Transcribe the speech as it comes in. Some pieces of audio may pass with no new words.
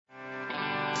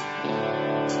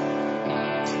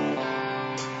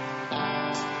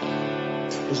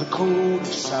There's a code of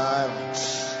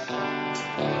silence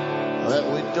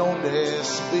that we don't dare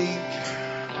speak.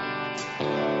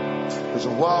 There's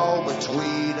a wall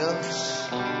between us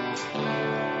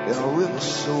and a river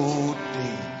so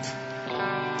deep.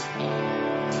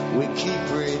 We keep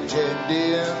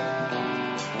pretending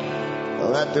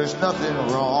that there's nothing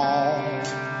wrong.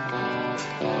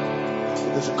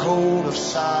 There's a code of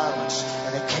silence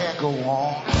and it can't go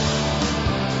on.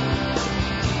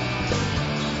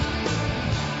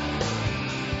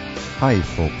 Hi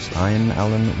folks, I'm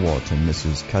Alan Watt and this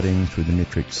is Cutting Through the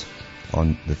Matrix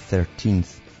on the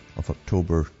 13th of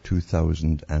October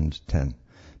 2010.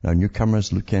 Now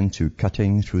newcomers, look into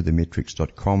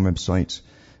cuttingthroughthematrix.com website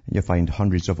and you'll find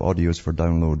hundreds of audios for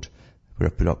download where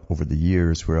I put up over the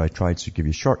years where I tried to give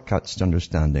you shortcuts to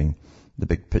understanding the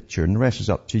big picture, and the rest is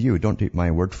up to you. Don't take my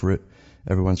word for it.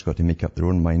 Everyone's got to make up their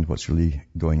own mind what's really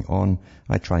going on.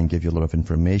 I try and give you a lot of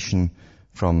information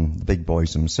from the big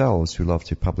boys themselves who love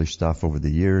to publish stuff over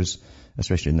the years,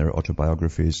 especially in their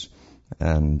autobiographies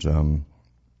and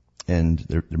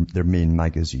their main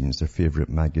magazines, their favorite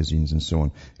magazines and so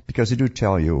on. Because they do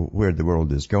tell you where the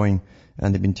world is going,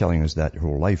 and they've been telling us that their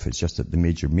whole life. It's just that the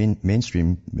major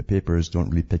mainstream papers don't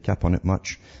really pick up on it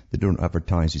much. They don't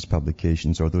advertise these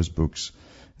publications or those books.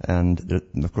 And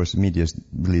of course the media is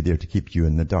really there to keep you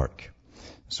in the dark.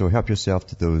 So help yourself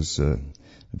to those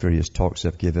various talks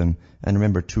I've given. And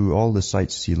remember too, all the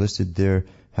sites you listed there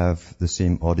have the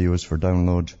same audios for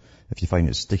download. If you find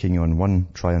it sticking on one,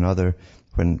 try another.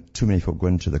 When too many folk go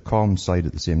into the COM site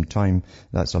at the same time,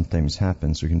 that sometimes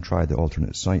happens. So you can try the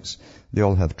alternate sites. They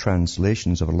all have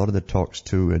translations of a lot of the talks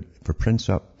too for print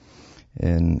up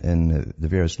in the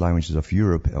various languages of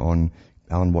Europe on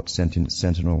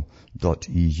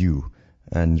alanwattsentinel.eu.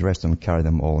 And the rest of them carry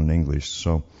them all in English.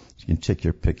 So you can take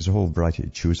your pick. There's a whole variety to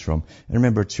choose from. And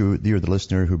remember too, you're the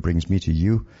listener who brings me to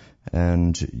you.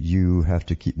 And you have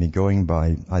to keep me going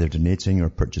by either donating or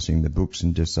purchasing the books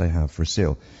and discs I have for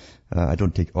sale. I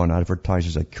don't take on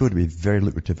advertisers. I could. It would be very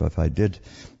lucrative if I did.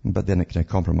 But then it kind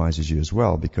of compromises you as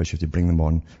well because you have to bring them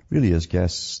on really as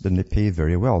guests. Then they pay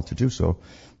very well to do so.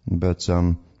 But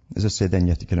as I say, then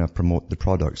you have to kind of promote the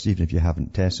products even if you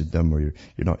haven't tested them or you're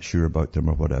not sure about them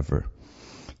or whatever.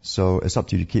 So it's up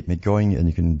to you to keep me going, and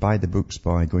you can buy the books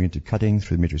by going into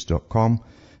cuttingthroughthematrix.com.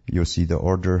 You'll see the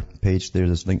order page there.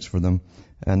 There's links for them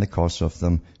and the cost of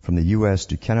them. From the US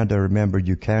to Canada, remember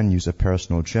you can use a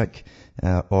personal check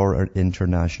or an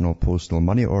international postal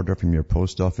money order from your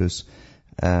post office.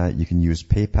 You can use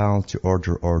PayPal to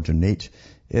order or donate.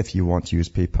 If you want to use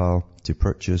PayPal to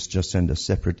purchase, just send a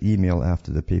separate email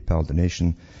after the PayPal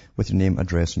donation with your name,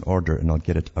 address and order, and I'll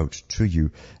get it out to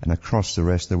you. And across the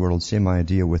rest of the world, same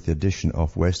idea with the addition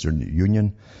of Western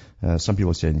Union. Some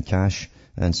people send cash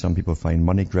and some people find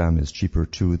MoneyGram is cheaper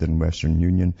too than Western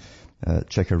Union.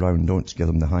 Check around, don't give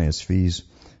them the highest fees.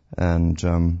 And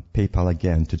PayPal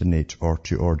again to donate or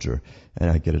to order, and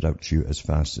I get it out to you as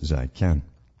fast as I can.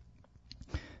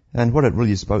 And what it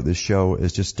really is about this show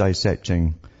is just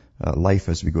dissecting life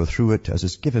as we go through it, as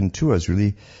it's given to us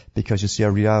really, because you see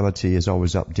our reality is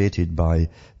always updated by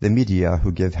the media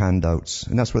who give handouts.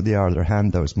 And that's what they are, they're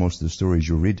handouts, most of the stories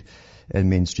you read in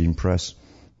mainstream press.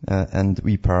 And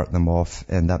we part them off,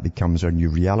 and that becomes our new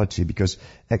reality because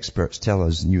experts tell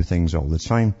us new things all the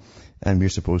time, and we're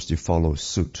supposed to follow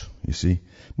suit, you see.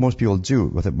 Most people do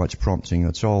without much prompting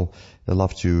at all. They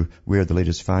love to wear the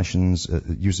latest fashions,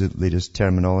 use the latest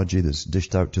terminology that's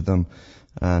dished out to them,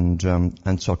 and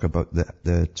talk about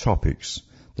the topics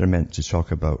they're meant to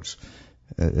talk about.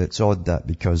 It's odd that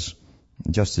because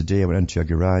just today I went into a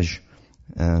garage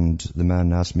and the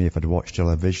man asked me if I'd watched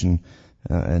television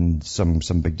and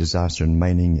some big disaster in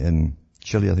mining in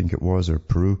Chile, I think it was, or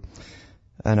Peru.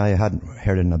 And I hadn't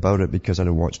heard anything about it because I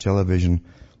don't watch television.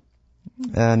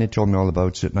 And he told me all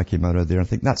about it, and I came out of there and I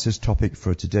think that's his topic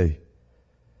for today.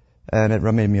 And it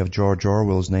reminded me of George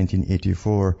Orwell's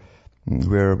 1984,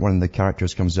 where one of the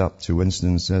characters comes up to Winston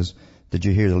and says, "Did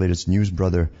you hear the latest news,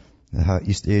 brother? How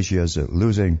East Asia is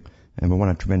losing, and we won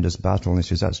a tremendous battle." And he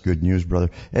says, "That's good news, brother."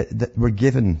 We're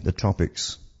given the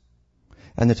topics.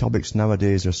 And the topics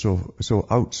nowadays are so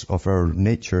out of our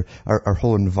nature, our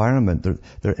whole environment.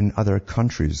 They're in other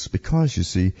countries because, you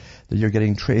see, that you're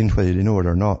getting trained, whether you know it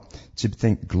or not, to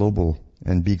think global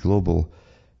and be global.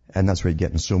 And that's why you're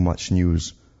getting so much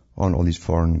news on all these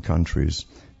foreign countries.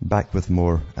 Back with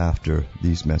more after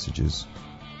these messages.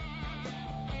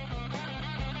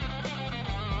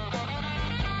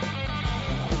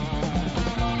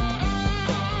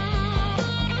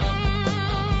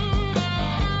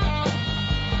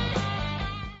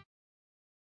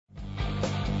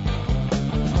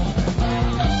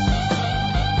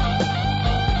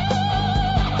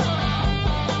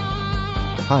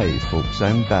 Hi folks,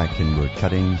 I'm back and we're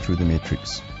cutting through the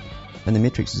matrix. And the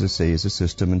matrix, as I say, is a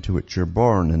system into which you're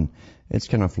born, and it's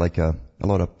kind of like a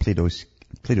lot of Plato's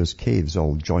caves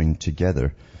all joined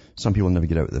together. Some people never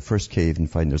get out of the first cave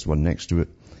and find there's one next to it.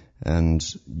 And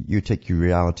you take your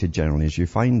reality generally as you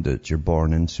find it. You're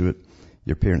born into it.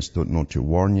 Your parents don't know to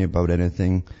warn you about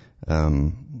anything.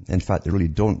 In fact, they really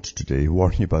don't today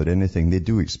warn you about anything. They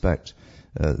do expect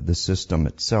the system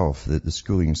itself, the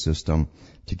schooling system,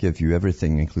 to give you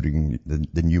everything, including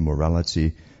the new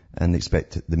morality, and they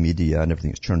expect the media and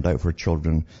everything that's churned out for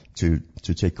children to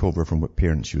take over from what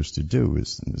parents used to do,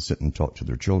 is sit and talk to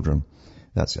their children.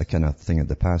 That's a kind of thing of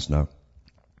the past now.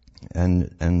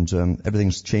 And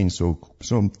everything's changed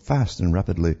so fast and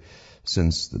rapidly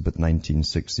since the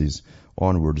 1960s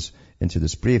onwards into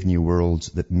this brave new world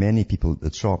that many people at the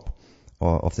top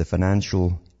of the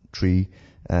financial tree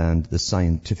and the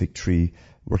scientific tree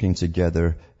working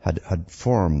together had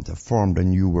formed a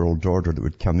new world order that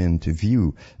would come into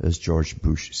view, as George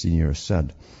Bush Sr.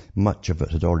 said. Much of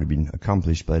it had already been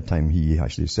accomplished by the time he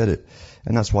actually said it.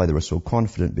 And that's why they were so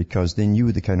confident, because they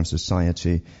knew the kind of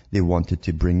society they wanted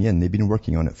to bring in. They've been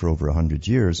working on it for over 100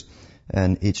 years.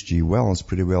 And H.G. Wells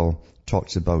pretty well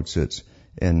talks about it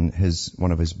in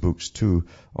one of his books too,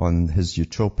 on his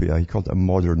utopia. He called it a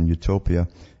modern utopia.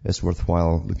 It's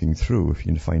worthwhile looking through if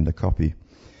you can find a copy.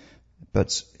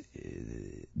 But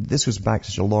this goes back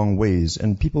such a long ways,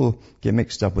 and people get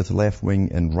mixed up with left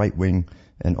wing and right wing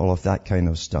and all of that kind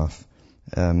of stuff,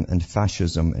 and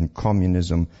fascism and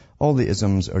communism. All the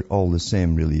isms are all the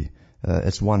same, really.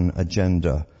 It's one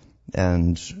agenda.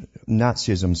 And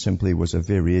Nazism simply was a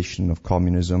variation of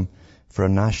communism for a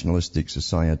nationalistic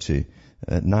society,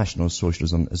 national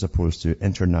socialism as opposed to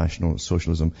international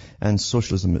socialism. And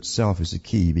socialism itself is the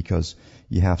key, because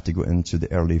you have to go into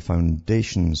the early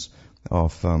foundations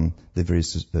of the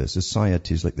various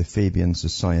societies, like the Fabian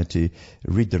Society,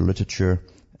 read their literature,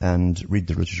 and read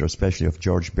the literature especially of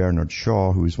George Bernard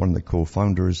Shaw, who is one of the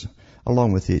co-founders,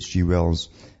 along with H.G. Wells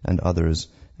and others.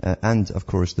 And, of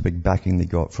course, the big backing they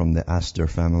got from the Astor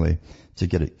family to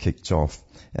get it kicked off.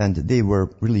 And they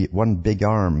were really one big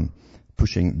arm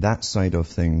pushing that side of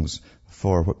things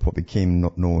for what became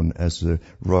known as the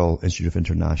Royal Institute of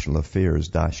International Affairs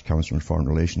 -- Council on Foreign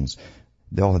Relations.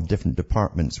 They all have different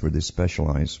departments where they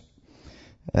specialize.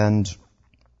 And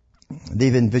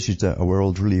they've envisaged a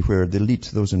world really where the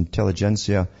elite, those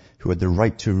intelligentsia who had the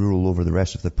right to rule over the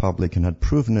rest of the public and had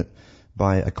proven it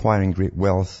by acquiring great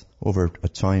wealth over a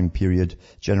time period,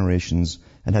 generations,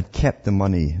 and had kept the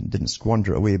money, didn't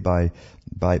squander it away by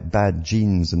bad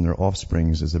genes in their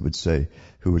offsprings, as they would say,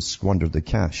 who would squander the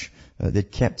cash.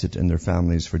 They'd kept it in their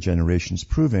families for generations,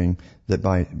 proving that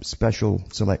by special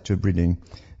selective breeding,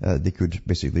 they could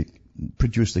basically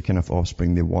produce the kind of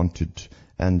offspring they wanted.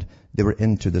 And they were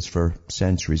into this for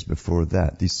centuries before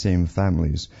that, these same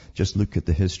families. Just look at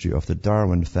the history of the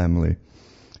Darwin family.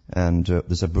 And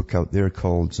there's a book out there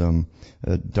called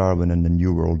Darwin and the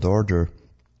New World Order.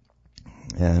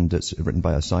 And it's written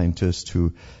by a scientist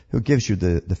who gives you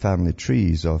the family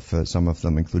trees of some of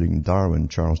them, including Darwin,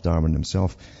 Charles Darwin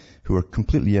himself, who were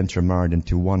completely intermarried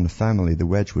into one family, the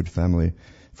Wedgwood family,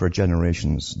 for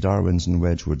generations, Darwins and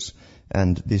Wedgwoods.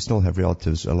 And they still have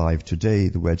relatives alive today,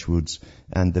 the Wedgwoods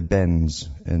and the Benns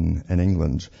in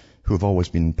England, who have always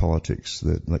been in politics,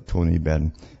 like Tony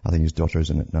Benn. I think his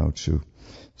daughter's in it now too.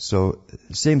 So,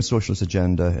 same socialist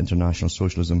agenda, international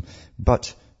socialism,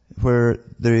 but where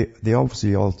they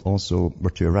obviously also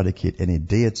were to eradicate any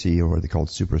deity, or what they called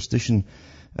superstition.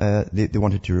 They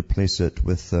wanted to replace it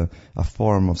with a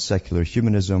form of secular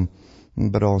humanism,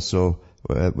 but also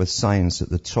with science at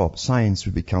the top. Science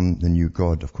would become the new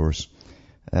God, of course.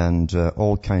 And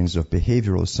all kinds of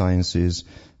behavioral sciences,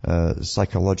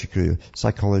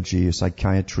 psychology,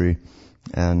 psychiatry,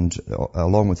 and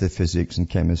along with the physics and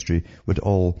chemistry would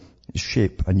all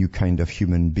shape a new kind of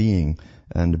human being.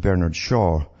 And Bernard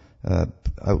Shaw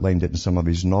outlined it in some of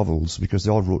his novels, because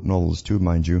they all wrote novels too,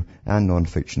 mind you, and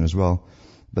non-fiction as well.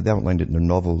 But they outlined it in their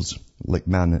novels, like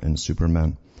Man and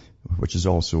Superman, which is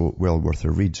also well worth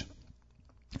a read.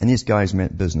 And these guys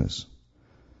meant business,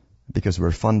 because they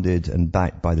were funded and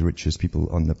backed by the richest people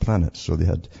on the planet. So they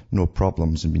had no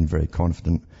problems and been very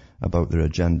confident about their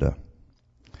agenda.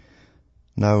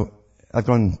 Now, I've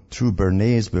gone through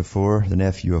Bernays before, the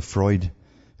nephew of Freud,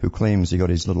 who claims he got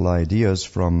his little ideas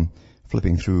from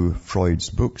flipping through Freud's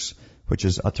books, which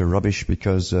is utter rubbish,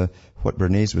 because what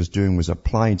Bernays was doing was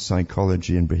applied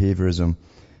psychology and behaviorism,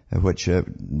 which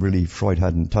really Freud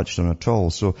hadn't touched on at all.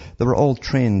 So they were all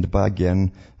trained by,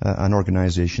 again, an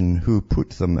organization who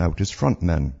put them out as front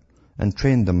men and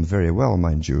trained them very well,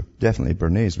 mind you. Definitely,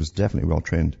 Bernays was definitely well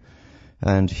trained.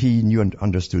 And he knew and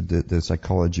understood the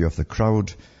psychology of the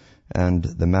crowd and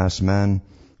the mass man,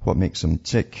 what makes them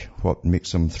tick, what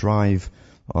makes them thrive,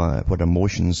 what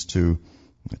emotions to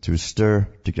stir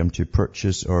to get them to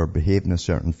purchase or behave in a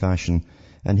certain fashion.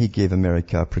 And he gave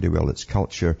America pretty well its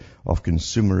culture of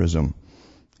consumerism.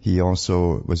 He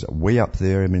also was way up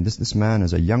there. I mean, this man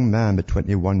is a young man, but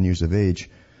 21 years of age,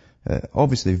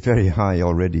 obviously very high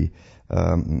already,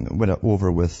 went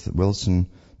over with Wilson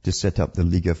to set up the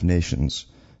League of Nations.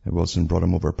 Wilson brought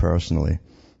him over personally.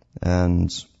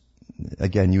 And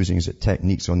again, using his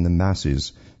techniques on the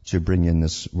masses to bring in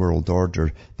this world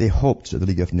order. They hoped at the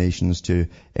League of Nations to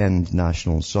end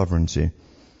national sovereignty,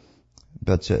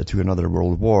 but to another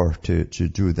world war to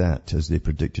do that, as they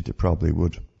predicted it probably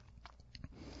would.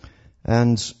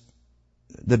 And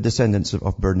the descendants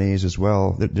of Bernays as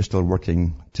well, they're still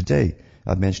working today.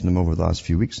 I've mentioned them over the last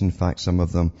few weeks. In fact, some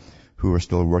of them who are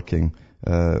still working,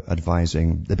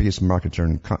 advising. The biggest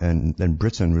marketer in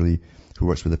Britain, really, who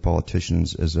works with the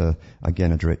politicians, is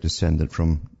again a direct descendant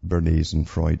from Bernays and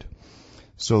Freud.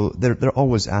 So they're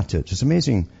always at it. It's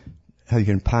amazing how you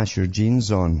can pass your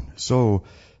genes on so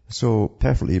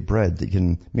perfectly bred that you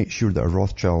can make sure that a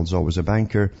Rothschild's always a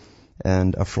banker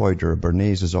and a Freud or a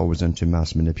Bernays is always into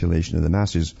mass manipulation of the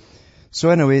masses.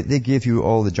 So anyway, they gave you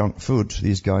all the junk food,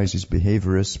 these guys, these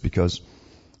behaviorists, because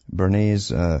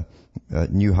Bernays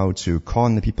knew how to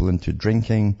con the people into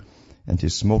drinking, into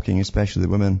smoking, especially the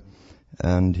women.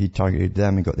 And he targeted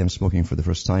them and got them smoking for the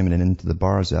first time and then into the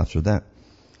bars after that.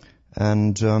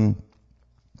 And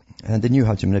they knew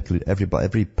how to manipulate everybody,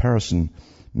 every person,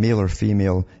 male or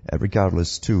female,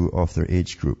 regardless too of their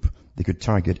age group. They could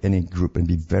target any group and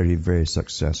be very, very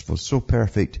successful. So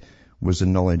perfect was the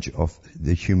knowledge of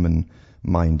the human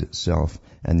mind itself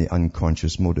and the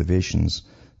unconscious motivations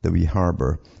that we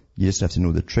harbor. You just have to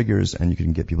know the triggers and you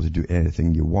can get people to do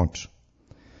anything you want.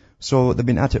 So they've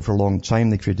been at it for a long time.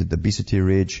 They created the obesity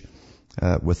rage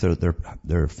with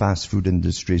their fast food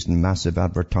industries and massive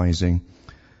advertising.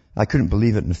 I couldn't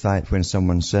believe it, in fact, when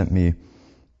someone sent me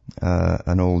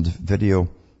an old video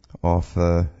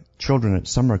of children at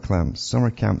summer camps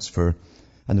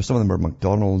and some of them are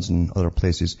McDonald's and other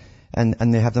places,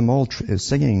 and they have them all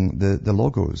singing the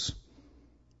logos,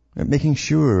 making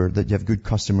sure that you have good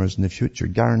customers in the future,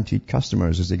 guaranteed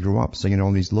customers as they grow up, singing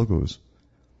all these logos.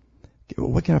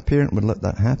 What kind of parent would let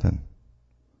that happen?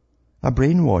 A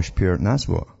brainwashed parent, that's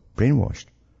what. Brainwashed.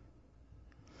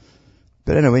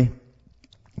 But anyway,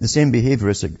 the same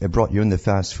behaviorists that brought you in the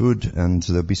fast food and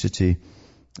the obesity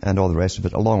and all the rest of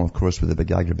it, along, of course, with the big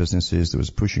agribusinesses that was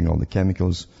pushing all the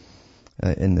chemicals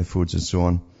in the foods and so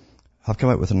on, have come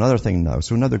out with another thing now.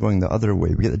 So now they're going the other way.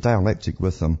 We get the dialectic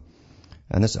with them.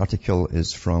 And this article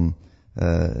is from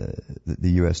the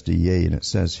USDA, and it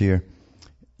says here,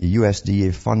 the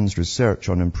USDA funds research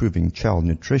on improving child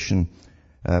nutrition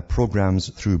programs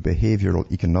through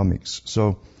behavioral economics.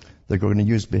 So they're going to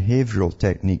use behavioral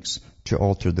techniques to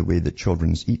alter the way that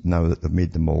children eat now that they've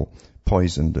made them all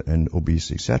poisoned and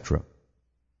obese, etc.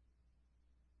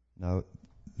 Now,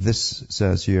 this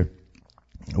says here,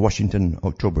 Washington,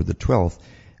 October the 12th,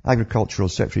 Agricultural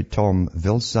Secretary Tom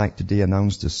Vilsack today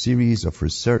announced a series of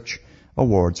research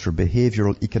awards for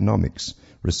behavioral economics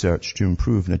research to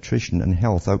improve nutrition and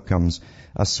health outcomes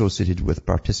associated with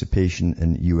participation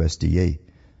in USDA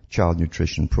child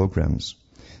nutrition programs.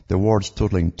 The awards,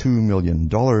 totaling $2 million,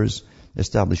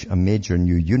 establish a major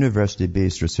new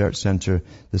university-based research center,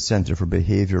 the Center for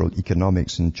Behavioral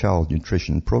Economics and Child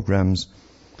Nutrition Programs,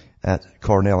 at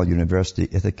Cornell University,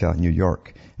 Ithaca, New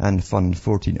York, and fund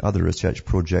 14 other research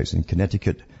projects in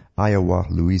Connecticut, Iowa,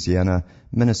 Louisiana,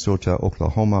 Minnesota,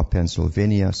 Oklahoma,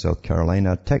 Pennsylvania, South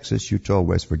Carolina, Texas, Utah,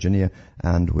 West Virginia,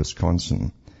 and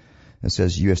Wisconsin. It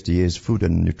says USDA's Food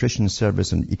and Nutrition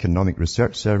Service and Economic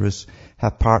Research Service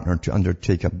have partnered to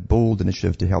undertake a bold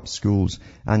initiative to help schools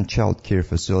and child care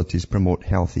facilities promote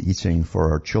healthy eating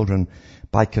for our children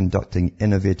by conducting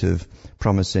innovative,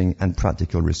 promising, and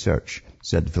practical research,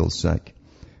 said Vilsack.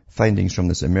 Findings from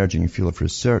this emerging field of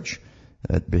research,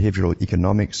 behavioral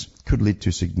economics, could lead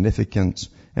to significant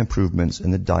improvements in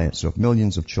the diets of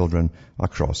millions of children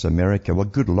across America. Well,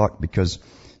 good luck, because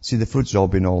see, the food's all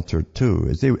been altered too.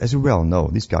 As we well know,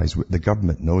 these guys, the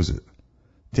government knows it.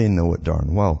 They know it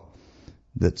darn well.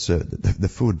 That the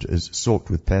food is soaked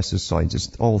with pesticides.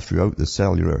 It's all throughout the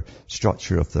cellular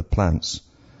structure of the plants.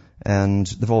 And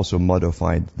they've also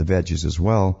modified the veggies as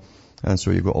well. And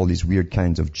so you've got all these weird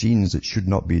kinds of genes that should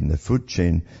not be in the food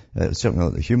chain, certainly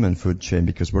not the human food chain,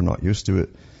 because we're not used to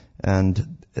it.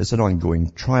 And it's an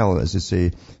ongoing trial, as they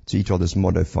say, to eat all this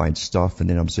modified stuff and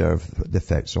then observe the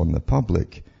effects on the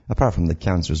public. Apart from the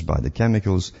cancers by the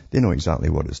chemicals, they know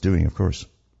exactly what it's doing, of course.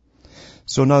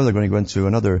 So now they're going to go into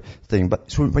another thing.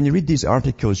 But so when you read these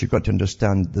articles, you've got to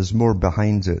understand there's more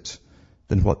behind it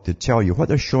than what they tell you. What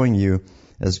they're showing you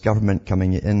is government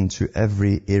coming into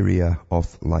every area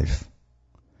of life.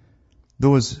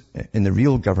 Those in the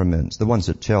real governments, the ones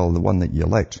that tell the one that you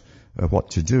elect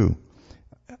what to do,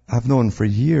 have known for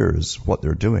years what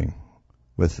they're doing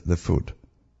with the food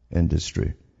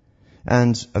industry.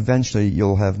 And eventually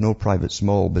you'll have no private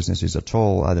small businesses at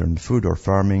all, either in food or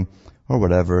farming or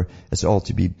whatever. It's all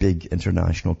to be big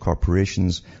international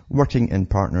corporations working in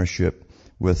partnership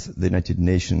with the United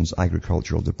Nations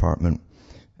Agricultural Department,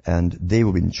 and they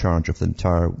will be in charge of the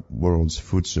entire world's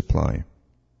food supply.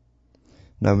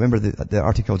 Now remember the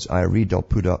articles I read I'll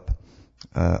put up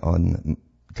on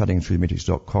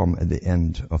cuttingthroughthematrix.com at the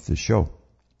end of the show.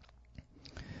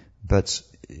 But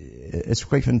it's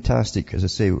quite fantastic, as I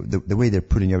say, the way they're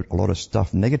putting out a lot of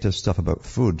stuff, negative stuff about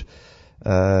food,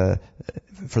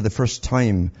 for the first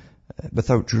time,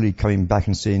 without really coming back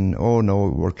and saying, oh no,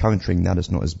 we're countering that, it's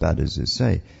not as bad as they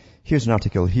say. Here's an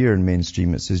article here in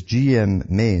Mainstream. It says GM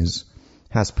maize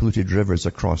has polluted rivers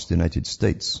across the United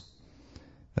States.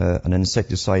 An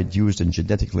insecticide used in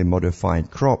genetically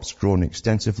modified crops grown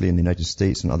extensively in the United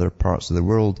States and other parts of the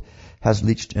world has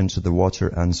leached into the water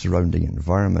and surrounding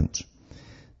environment.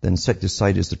 The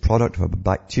insecticide is the product of a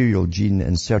bacterial gene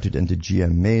inserted into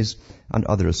GM maize and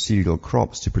other cereal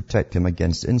crops to protect them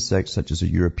against insects such as the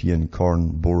European corn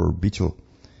borer beetle.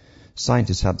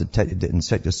 Scientists have detected the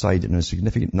insecticide in a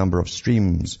significant number of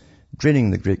streams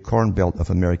draining the Great Corn Belt of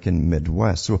American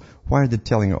Midwest. So why are they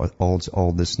telling us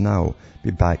all this now? Be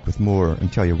back with more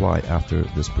and tell you why after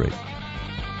this break.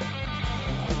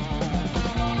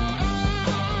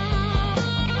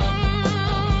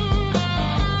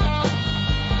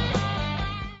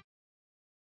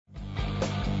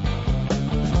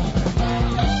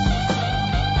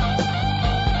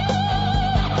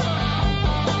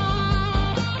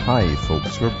 Hi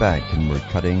folks, we're back and we're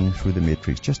cutting through the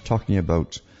matrix, just talking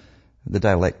about the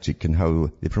dialectic and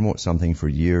how they promote something for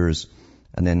years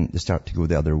and then they start to go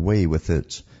the other way with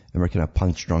it, and we're kind of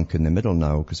punch drunk in the middle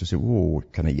now because they say, whoa,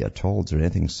 can I eat at all? Is there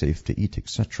anything safe to eat,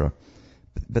 etc.?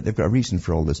 But they've got a reason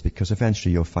for all this, because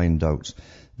eventually you'll find out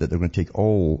that they're going to take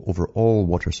over all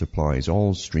water supplies,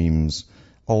 all streams,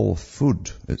 all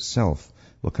food itself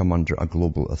will come under a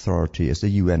global authority, as the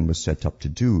UN was set up to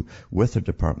do with the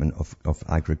Department of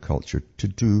Agriculture, to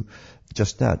do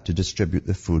just that, to distribute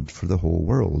the food for the whole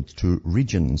world to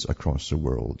regions across the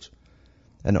world.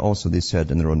 And also they said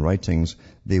in their own writings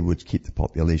they would keep the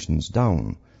populations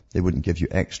down. They wouldn't give you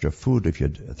extra food. If you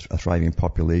had a thriving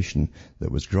population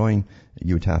that was growing,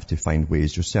 you would have to find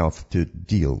ways yourself to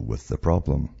deal with the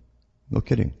problem. No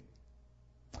kidding.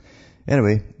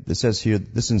 Anyway, it says here,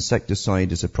 this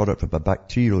insecticide is a product of a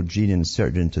bacterial gene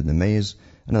inserted into the maize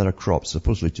and other crops,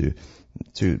 supposedly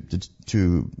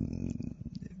to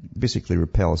basically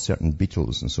repel certain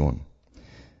beetles and so on.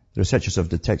 The researchers have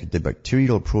detected the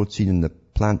bacterial protein in the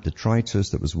plant detritus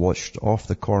that was washed off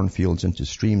the cornfields into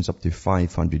streams up to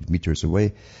 500 meters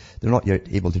away. They're not yet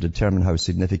able to determine how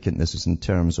significant this is in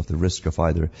terms of the risk of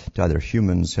either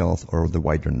humans' health or the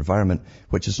wider environment,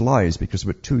 which is lies, because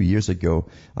about 2 years ago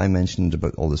I mentioned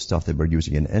about all the stuff they were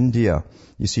using in India.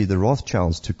 You see, the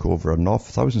Rothschilds took over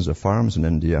thousands of farms in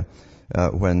India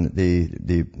when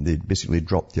they basically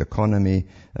dropped the economy,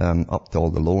 upped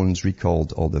all the loans,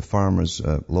 recalled all the farmers'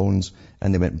 loans,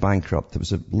 and they went bankrupt. It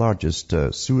was the largest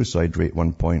suicide rate at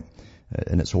one point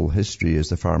in its whole history as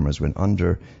the farmers went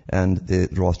under, and the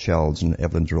Rothschilds and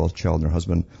Evelyn Rothschild and her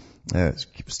husband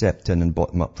stepped in and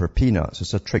bought them up for peanuts.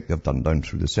 It's a trick they've done down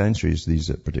through the centuries, these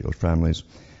particular families.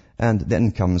 And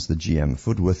then comes the GM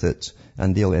food with it,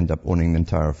 and they'll end up owning the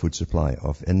entire food supply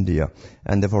of India.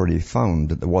 And they've already found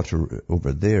that the water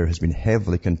over there has been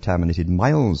heavily contaminated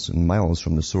miles and miles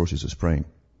from the sources of spring.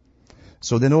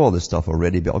 So they know all this stuff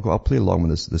already, but I'll play along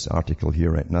with this article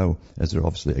here right now, as they're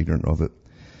obviously ignorant of it.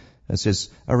 It says,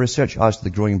 our research adds to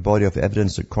the growing body of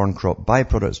evidence that corn crop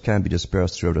byproducts can be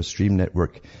dispersed throughout a stream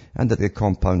network, and that the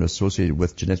compound associated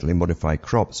with genetically modified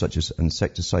crops, such as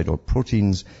insecticidal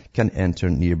proteins, can enter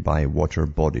nearby water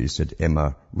bodies, said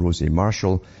Emma Rosie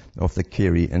Marshall of the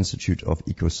Carey Institute of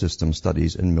Ecosystem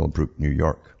Studies in Millbrook, New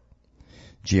York.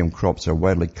 GM crops are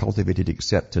widely cultivated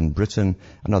except in Britain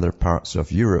and other parts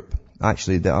of Europe.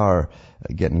 Actually, they are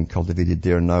getting cultivated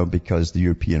there now because the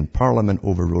European Parliament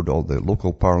overrode all the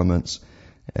local parliaments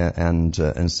and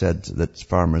said that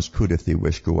farmers could, if they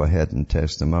wish, go ahead and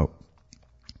test them out.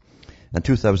 In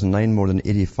 2009, more than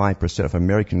 85% of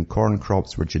American corn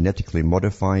crops were genetically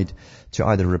modified to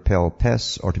either repel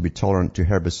pests or to be tolerant to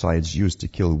herbicides used to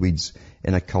kill weeds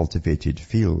in a cultivated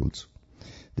field.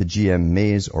 The GM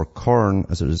maize, or corn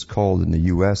as it is called in the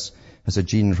US, has a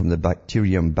gene from the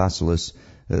bacterium Bacillus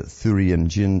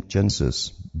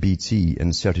thuringiensis, BT,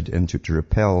 inserted into it to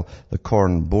repel the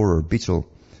corn borer beetle.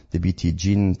 The BT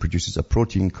gene produces a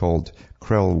protein called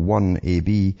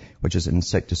CREL1AB, which has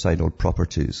insecticidal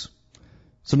properties.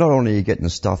 So not only are you getting the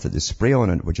stuff that they spray on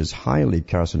it, which is highly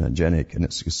carcinogenic, and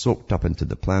it's soaked up into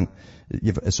the plant,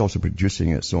 it's also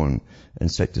producing its own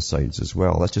insecticides as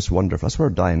well. That's just wonderful. That's why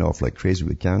we're dying off like crazy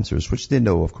with cancers, which they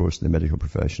know, of course, in the medical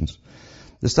professions.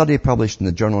 The study published in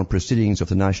the Journal Proceedings of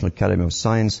the National Academy of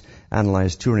Science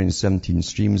analyzed 217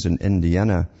 streams in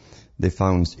Indiana. They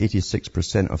found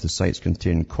 86% of the sites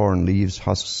contained corn leaves,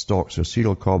 husks, stalks, or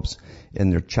cereal cobs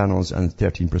in their channels, and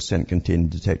 13%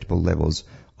 contained detectable levels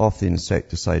of the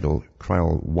insecticidal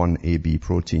CREL1AB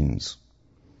proteins.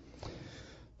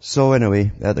 So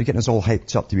anyway, they're getting us all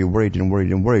hyped up to be worried.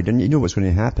 And you know what's going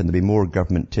to happen. There'll be more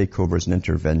government takeovers and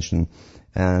intervention.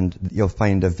 And you'll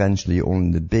find eventually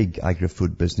only the big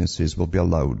agri-food businesses will be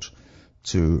allowed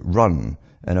to run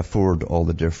and afford all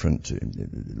the different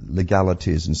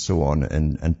legalities and so on,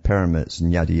 and permits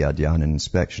and yada yada and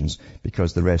inspections,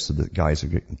 because the rest of the guys are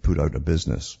getting put out of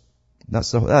business.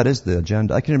 That is the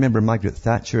agenda. I can remember Margaret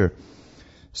Thatcher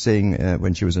saying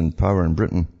when she was in power in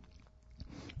Britain,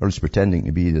 or at least pretending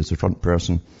to be the front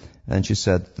person, and she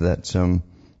said that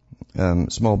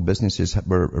small businesses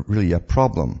were really a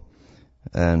problem.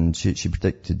 And she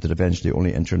predicted that eventually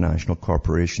only international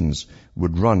corporations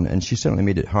would run. And she certainly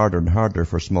made it harder and harder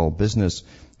for small business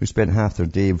who spent half their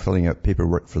day filling out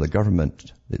paperwork for the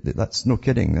government. That's no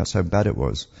kidding. That's how bad it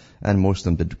was. And most of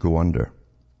them did go under.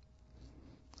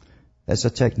 It's a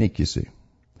technique, you see.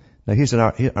 Now here's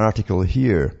an article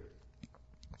here,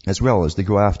 as well as they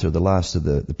go after the last of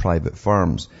the private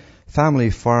farms. Family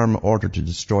farm ordered to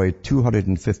destroy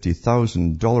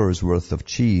 $250,000 worth of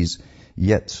cheese,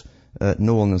 yet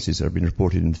no illnesses have been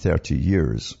reported in 30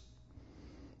 years.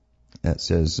 It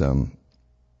says,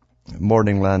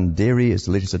 Morningland Dairy is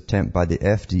the latest attempt by the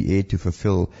FDA to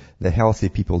fulfill the Healthy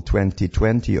People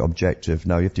 2020 objective.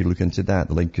 Now you have to look into that.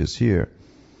 The link is here.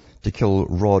 To kill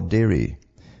raw dairy.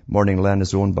 Morningland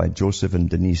is owned by Joseph and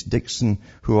Denise Dixon,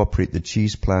 who operate the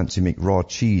cheese plant to make raw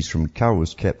cheese from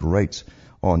cows kept right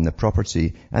on the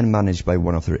property and managed by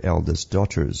one of their eldest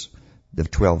daughters. They have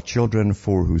 12 children,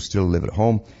 4 who still live at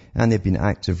home, and they've been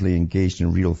actively engaged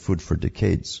in real food for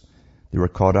decades. They were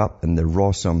caught up in the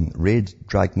Rawsome raid,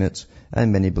 dragnet,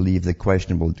 and many believe the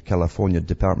questionable California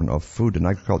Department of Food and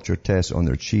Agriculture tests on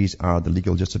their cheese are the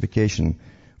legal justification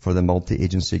for the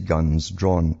multi-agency guns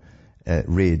drawn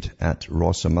raid at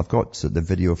Rawsome. I've got the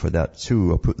video for that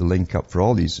too. I'll put the link up for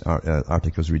all these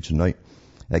articles read tonight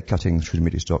at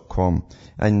cuttingthroughthematrix.com.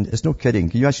 And it's no kidding.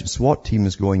 Can you imagine SWAT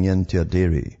teams going into a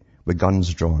dairy with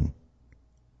guns drawn?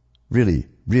 Really,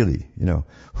 you know.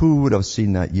 Who would have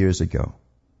seen that years ago?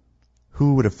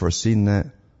 Who would have foreseen that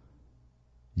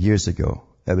years ago?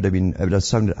 It would have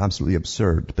sounded absolutely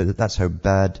absurd, but that's how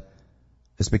bad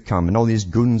it's become. And all these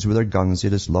goons with their guns, they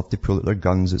just love to pull out their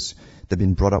guns. They've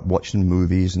been brought up watching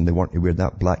movies and they want to wear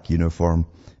that black uniform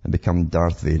and become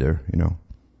Darth Vader, you know.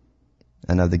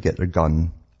 And now they get their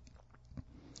gun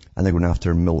and they're going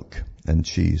after milk and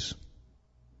cheese.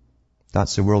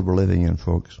 That's the world we're living in,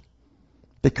 folks.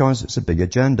 Because it's a big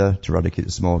agenda to eradicate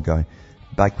the small guy.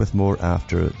 Back with more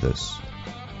after this.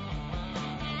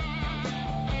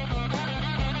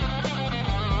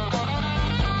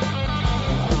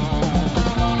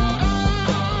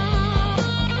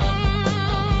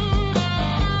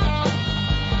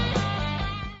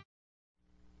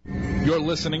 You're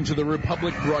listening to the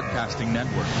Republic Broadcasting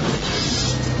Network.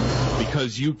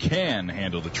 Because you can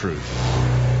handle the truth.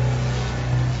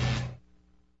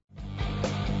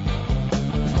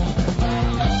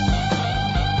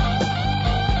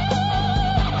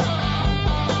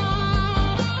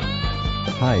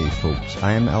 Hi folks,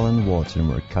 I am Alan Watt and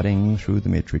we're cutting through the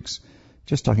matrix.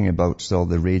 Just talking about all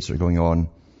the raids that are going on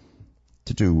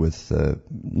to do with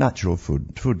natural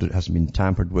food that hasn't been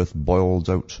tampered with,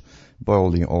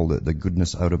 boiling all the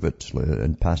goodness out of it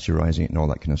and pasteurizing it and all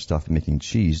that kind of stuff, and making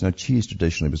cheese. Now cheese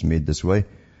traditionally was made this way,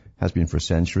 has been for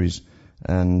centuries,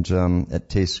 and it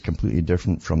tastes completely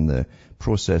different from the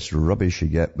processed rubbish you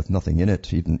get with nothing in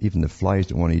it. Even the flies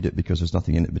don't want to eat it because there's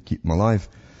nothing in it but keep them alive.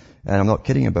 And I'm not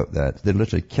kidding about that. They're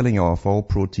literally killing off all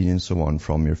protein and so on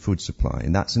from your food supply.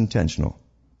 And that's intentional.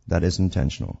 That is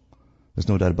intentional. There's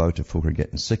no doubt about it. Folk are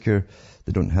getting sicker.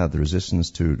 They don't have the resistance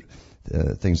to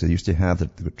things they used to have.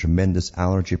 They've got tremendous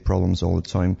allergy problems all the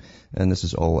time. And this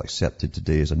is all accepted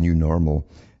today as a new normal.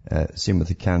 Same with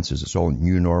the cancers. It's all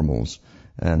new normals.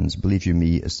 And believe you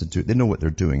me, they know what they're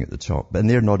doing at the top. And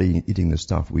they're not eating the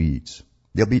stuff we eat.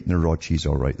 They'll be eating the raw cheese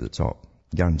all right at the top.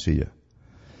 Guarantee you.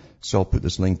 So I'll put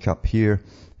this link up here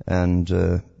and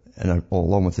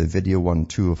along with the video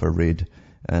 1-2 of a raid.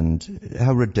 And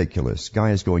how ridiculous.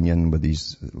 Guys going in with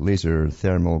these laser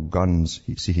thermal guns,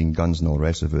 heat-seeking guns and all the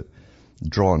rest of it,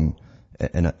 drawn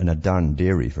in a darn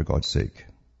dairy, for God's sake.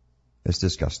 It's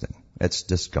disgusting. It's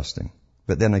disgusting.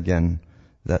 But then again,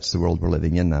 that's the world we're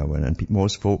living in now. And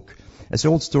most folk, it's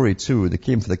an old story too. They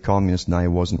came for the communists and I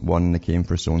wasn't one. They came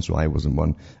for so-and-so, I wasn't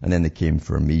one. And then they came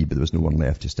for me, but there was no one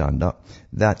left to stand up.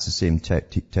 That's the same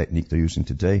technique they're using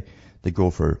today. They go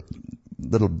for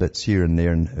little bits here and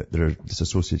there and that are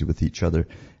disassociated with each other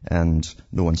and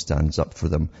no one stands up for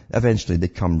them. Eventually they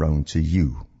come round to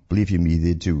you. Believe you me,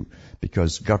 they do.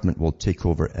 Because government will take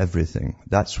over everything.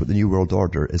 That's what the New World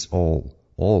Order is all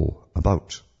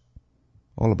about.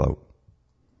 All about.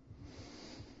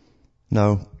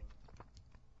 Now,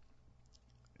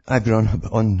 I've gone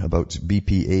on about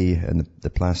BPA and the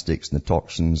plastics and the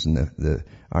toxins and the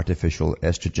artificial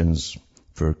estrogens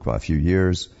for quite a few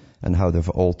years, and how they've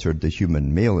altered the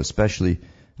human male especially.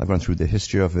 I've gone through the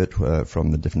history of it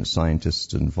from the different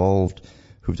scientists involved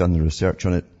who've done the research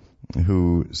on it,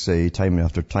 who say time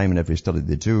after time in every study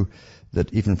they do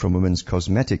that even from women's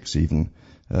cosmetics even,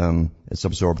 it's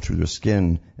absorbed through their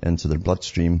skin into their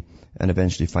bloodstream and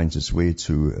eventually finds its way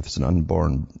to, if it's an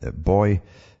unborn boy,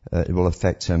 it will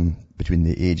affect him between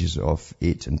the ages of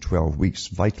 8 and 12 weeks,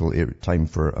 vital time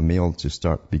for a male to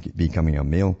start becoming a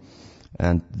male.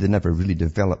 And they never really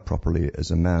develop properly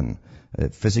as a man.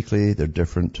 Physically, they're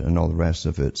different and all the rest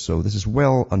of it. So this is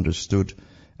well understood,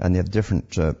 and they have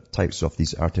different types of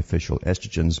these artificial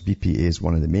estrogens. BPA is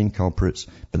one of the main culprits,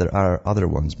 but there are other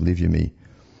ones, believe you me.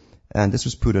 And this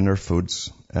was put in our foods,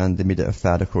 and they made it a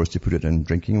fad, of course, to put it in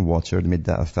drinking water. They made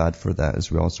that a fad for that as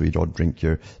well, so you'd all drink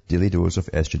your daily dose of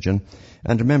estrogen.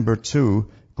 And remember, too,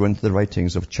 go into the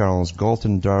writings of Charles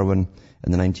Galton Darwin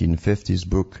in the 1950s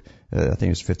book, I think it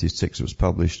was 56 it was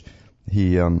published.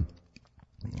 He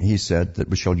said that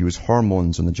we shall use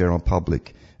hormones on the general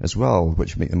public as well,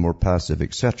 which make them more passive,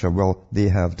 etc. Well, they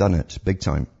have done it big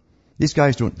time. These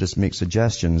guys don't just make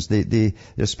suggestions. They're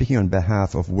speaking on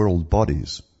behalf of world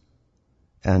bodies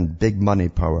and big money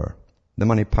power, the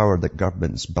money power that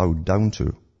governments bowed down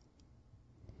to.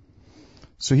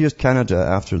 So here's Canada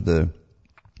after the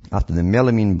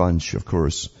melamine bunch, of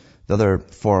course. Another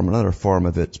form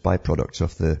of its byproducts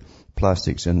of the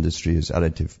plastics industry is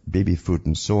added to baby food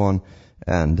and so on,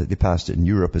 and they passed it in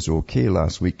Europe as okay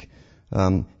last week.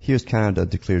 Here's Canada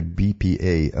declared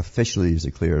BPA, officially is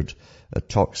declared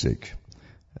toxic.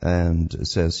 And it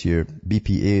says here,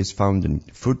 BPA is found in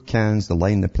food cans,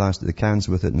 the cans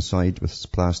with it inside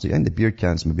with plastic, and the beer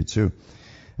cans maybe too,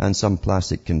 and some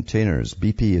plastic containers.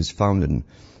 BPA is found in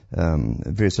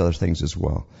various other things as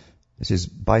well. It says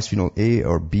bisphenol A,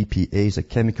 or BPA, is a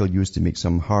chemical used to make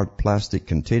some hard plastic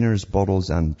containers, bottles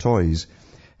and toys,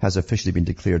 has officially been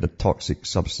declared a toxic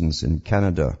substance in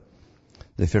Canada.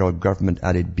 The federal government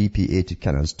added BPA to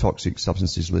Canada's toxic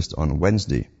substances list on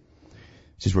Wednesday.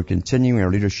 It says we're continuing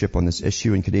our leadership on this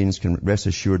issue, and Canadians can rest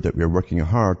assured that we are working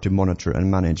hard to monitor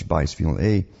and manage bisphenol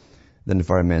A, the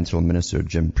Environmental Minister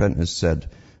Jim Prentice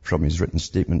said from his written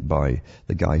statement by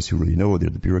the guys who really know, they're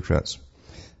the bureaucrats.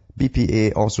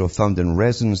 BPA, also found in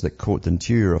resins that coat the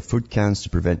interior of food cans to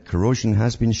prevent corrosion,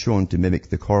 has been shown to mimic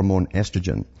the hormone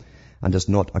estrogen and does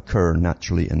not occur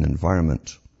naturally in the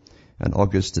environment. In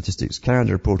August, Statistics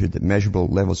Canada reported that measurable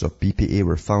levels of BPA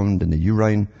were found in the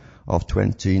urine of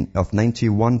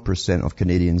 91% of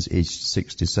Canadians aged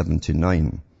 6 to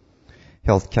 79.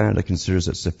 Health Canada considers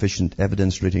that sufficient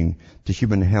evidence relating to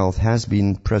human health has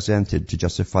been presented to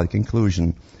justify the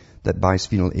conclusion that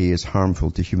bisphenol A is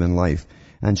harmful to human life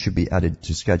and should be added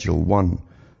to Schedule 1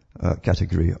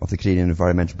 category of the Canadian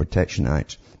Environmental Protection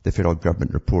Act, the federal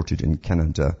government reported in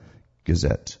Canada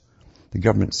Gazette. The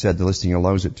government said the listing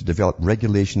allows it to develop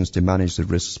regulations to manage the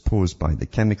risks posed by the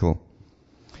chemical.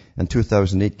 In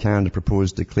 2008, Canada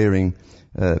proposed declaring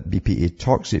BPA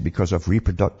toxic because of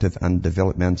reproductive and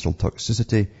developmental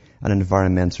toxicity and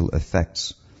environmental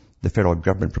effects. The federal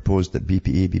government proposed that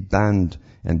BPA be banned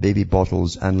in baby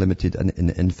bottles and limited in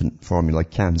infant formula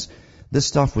cans. This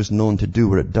stuff was known to do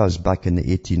what it does back in the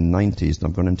 1890s, and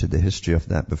I've gone into the history of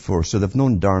that before, so they've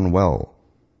known darn well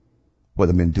what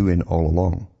they've been doing all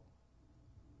along.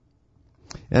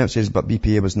 And it says, but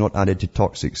BPA was not added to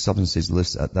toxic substances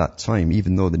list at that time,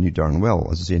 even though they knew darn well,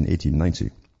 as I say, in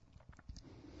 1890.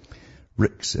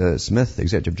 Rick Smith,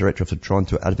 Executive Director of the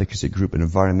Toronto advocacy group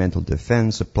Environmental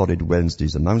Defence, applauded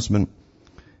Wednesday's announcement.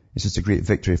 This is a great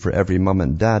victory for every mum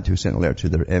and dad who sent a letter to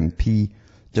their MP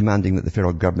demanding that the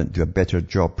federal government do a better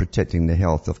job protecting the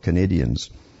health of Canadians.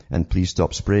 and please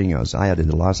stop spraying us. I added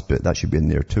the last bit. That should be in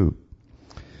there too.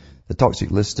 The toxic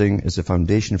listing is the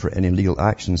foundation for any legal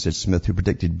action, said Smith, who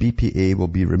predicted BPA will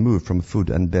be removed from food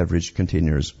and beverage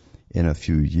containers in a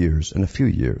few years. In a few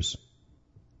years.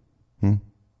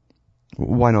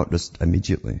 Why not just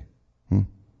immediately?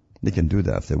 They can do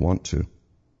that if they want to.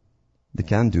 They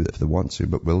can do that if they want to,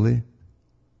 but will they?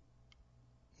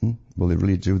 Will they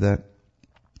really do that?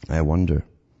 I wonder.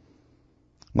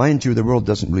 Mind you, the world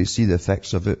doesn't really see the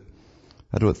effects of it.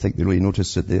 I don't think they really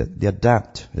notice it. They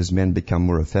adapt as men become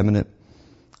more effeminate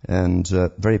and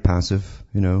very passive,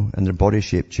 and their body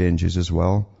shape changes as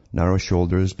well. Narrow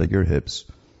shoulders, bigger hips.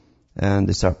 And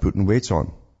they start putting weight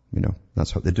on.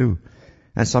 That's what they do.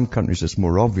 And some countries it's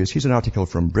more obvious. Here's an article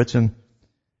from Britain.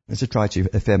 It's to try to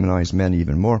effeminize men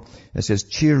even more. It says,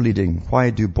 cheerleading. Why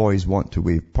do boys want to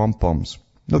wave pom-poms?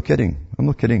 No kidding. I'm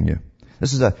not kidding you.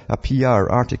 This is a PR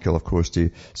article, of course,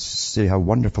 to say how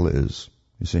wonderful it is,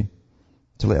 you see,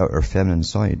 to let out our feminine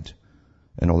side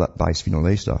and all that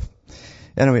bisphenol A stuff.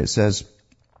 Anyway, it says,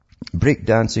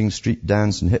 breakdancing, street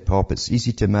dance, and hip-hop, it's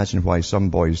easy to imagine why some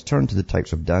boys turn to the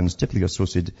types of dance typically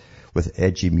associated with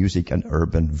edgy music and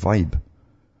urban vibe.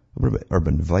 What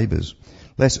urban vibe is?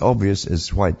 Less obvious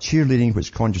is why cheerleading,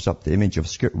 which conjures up the image of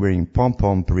skirt-wearing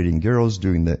pom-pom parading girls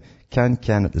doing the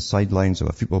can-can at the sidelines of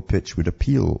a football pitch, would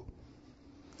appeal.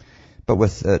 But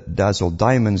with Dazzle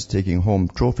Diamonds taking home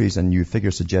trophies and new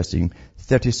figures suggesting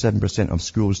 37% of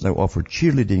schools now offer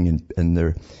cheerleading in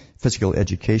their physical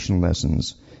education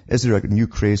lessons, is there a new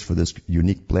craze for this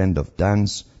unique blend of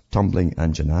dance, tumbling,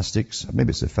 and gymnastics?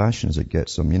 Maybe it's the fashion as it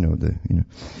gets them,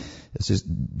 It says,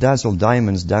 Dazzle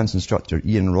Diamonds dance instructor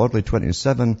Ian Rodley,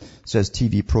 27, says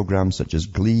TV programs such as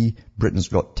Glee, Britain's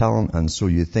Got Talent, and So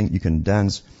You Think You Can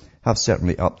Dance have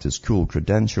certainly upped his cool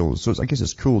credentials. So I guess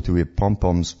it's cool to wave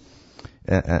pom-poms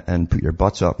and put your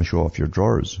butts up and show off your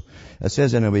drawers. It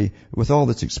says anyway, with all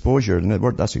this exposure, and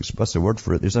that's the word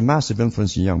for it, there's a massive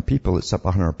influence in young people. It's up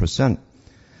 100%.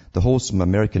 The wholesome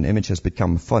American image has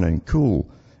become fun and cool.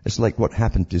 It's like what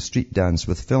happened to street dance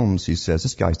with films, he says.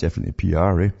 This guy's definitely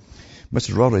PR,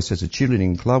 Mr. Rodley says a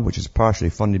cheerleading club, which is partially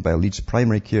funded by Leeds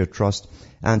Primary Care Trust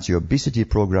anti-obesity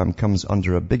program, comes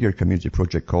under a bigger community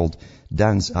project called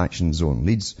Dance Action Zone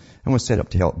Leeds and was set up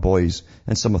to help boys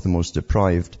in some of the most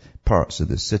deprived parts of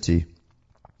the city.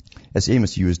 Its aim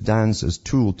is to use dance as a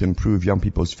tool to improve young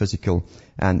people's physical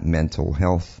and mental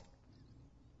health.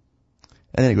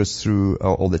 And then it goes through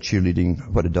all the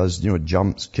cheerleading, what it does,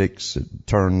 jumps, kicks,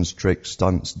 turns, tricks,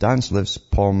 stunts, dance lifts,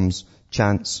 poms,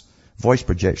 chants, voice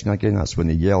projection. Again, that's when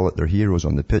they yell at their heroes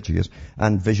on the pitch, I guess,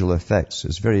 and visual effects.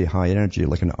 It's very high energy,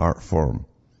 like an art form.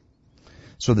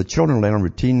 So the children learn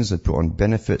routines that put on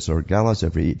benefits or galas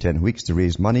every 8-10 weeks to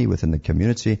raise money within the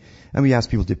community. And we ask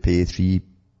people to pay £3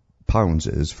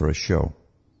 it is for a show.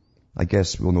 I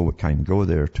guess we'll know what kind go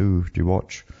there too, to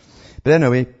watch. But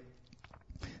anyway,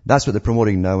 that's what they're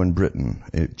promoting now in Britain.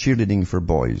 Cheerleading for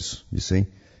boys, you see.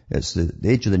 It's the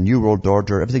age of the new world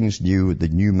order. Everything's new, the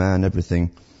new man,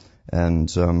 everything.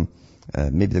 And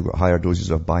maybe they've got higher doses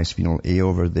of bisphenol A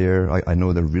over there. I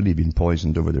know they're really being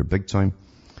poisoned over there big time.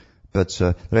 But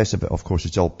the rest of it, of course,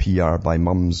 it's all PR by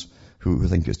mums who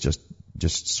think it's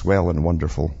just swell and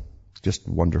wonderful. Just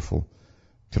wonderful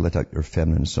to let out your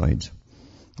feminine side.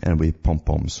 And with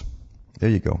pom-poms. There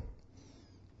you go.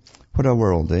 What a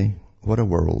world, What a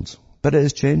world. But it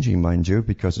is changing, mind you,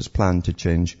 because it's planned to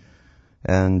change.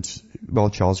 And, well,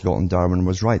 Charles Galton Darwin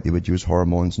was right. They would use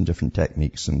hormones and different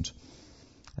techniques,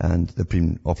 and they've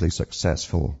been awfully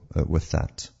successful with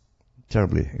that.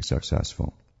 Terribly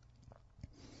successful.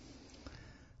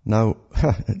 Now,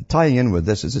 tying in with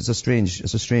this, it's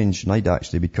a strange night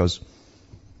actually, because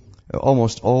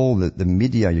almost all the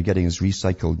media you're getting is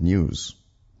recycled news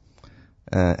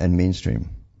and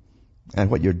mainstream. And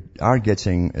what you are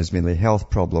getting is mainly health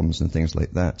problems and things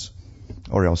like that,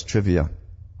 or else trivia.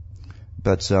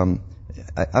 But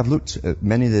I've looked at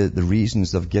many of the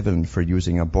reasons they've given for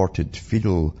using aborted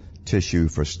fetal tissue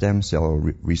for stem cell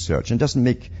research. And it doesn't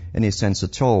make any sense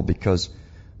at all, because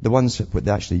the ones that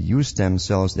actually use stem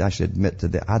cells, they actually admit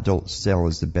that the adult cell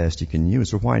is the best you can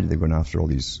use. So why are they going after all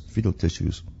these fetal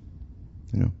tissues?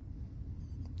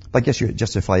 I guess you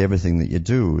justify everything that you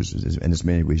do in as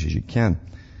many ways as you can.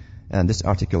 And this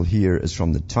article here is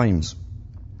from the Times.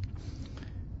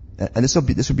 And this will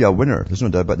be a winner, there's no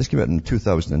doubt about it. This came out in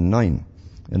 2009,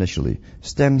 initially.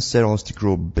 Stem cells to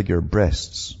grow bigger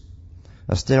breasts.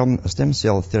 A stem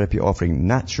cell therapy offering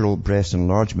natural breast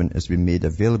enlargement has been made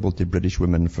available to British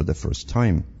women for the first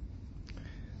time.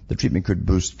 The treatment could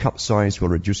boost cup size while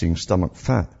reducing stomach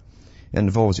fat. It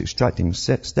involves extracting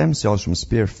stem cells from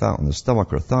spare fat on the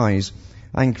stomach or thighs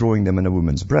and growing them in a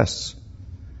woman's breasts.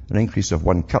 An increase of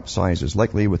 1 cup size is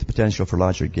likely, with the potential for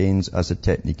larger gains as the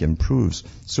technique improves.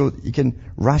 So you can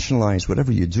rationalize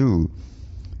whatever you do,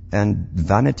 and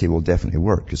vanity will definitely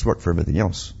work. It's worked for everything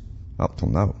else up till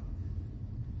now.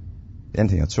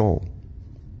 Anything at all.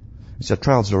 So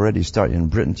trials are already starting in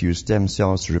Britain to use stem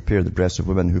cells to repair the breasts of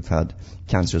women who've had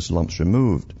cancerous lumps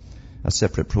removed. A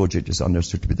separate project is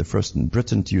understood to be the first in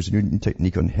Britain to use a new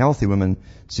technique on healthy women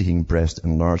seeking breast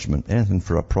enlargement. Anything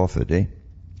for a profit, eh?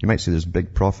 You might say there's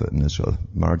big profit in this sort of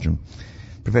margin.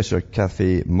 Professor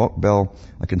Cathy Mockbell,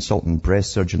 a consultant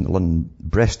breast surgeon at the London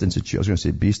Breast Institute, I was going to say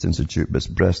Beast Institute, but it's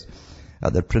breast,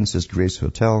 at the Princess Grace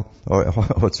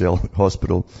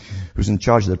Hospital, who's in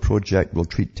charge of the project, will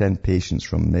treat 10 patients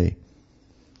from May.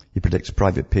 He predicts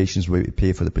private patients will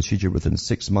pay for the procedure within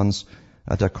 6 months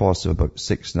at a cost of about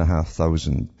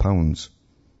 £6,500.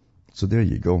 So there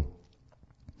you go.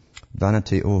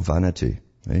 Vanity, oh vanity,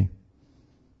 eh?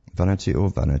 Vanity, oh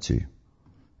vanity.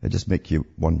 It just makes you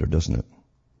wonder, doesn't it?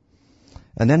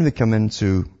 And then we come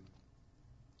into,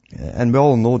 and we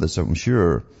all know this, I'm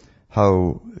sure,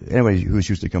 how anybody who's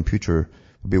used a computer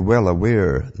will be well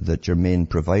aware that your main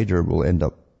provider will end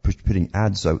up putting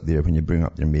ads out there when you bring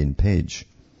up their main page.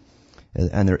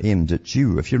 And they're aimed at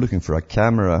you. If you're looking for a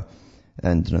camera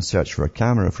and in a search for a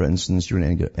camera, for instance, you're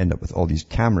going to end up with all these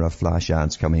camera flash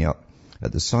ads coming up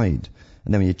at the side.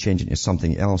 And then when you change it to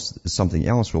something else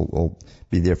will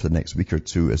be there for the next week or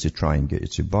two as they try and get you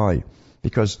to buy.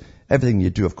 Because everything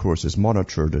you do, of course, is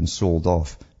monitored and sold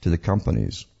off to the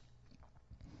companies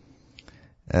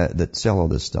that sell all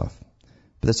this stuff.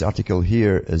 But this article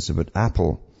here is about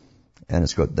Apple, and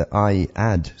it's got the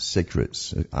iAd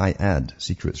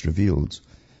secrets revealed.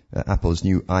 Apple's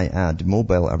new iAd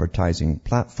mobile advertising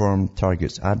platform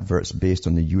targets adverts based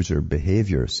on the user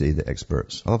behavior, say the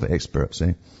experts. I love the experts,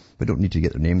 eh? We don't need to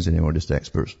get their names anymore, just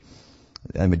experts.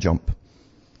 And we jump.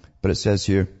 But it says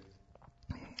here,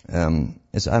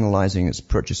 it's analyzing its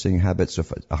purchasing habits of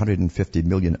 150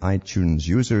 million iTunes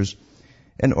users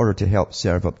in order to help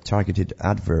serve up targeted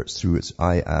adverts through its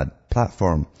iAd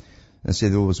platform, and say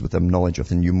those with knowledge of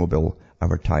the new mobile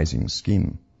advertising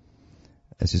scheme.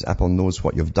 It says Apple knows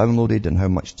what you've downloaded and how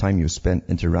much time you've spent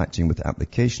interacting with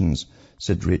applications,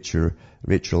 said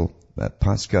Rachel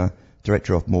Pasca,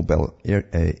 director of mobile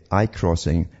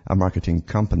iCrossing, a marketing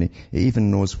company. It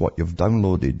even knows what you've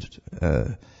downloaded,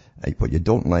 what you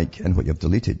don't like, and what you've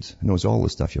deleted. It knows all the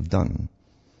stuff you've done.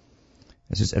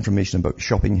 It says information about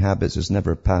shopping habits is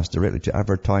never passed directly to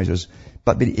advertisers,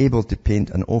 but being able to paint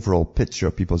an overall picture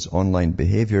of people's online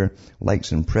behavior,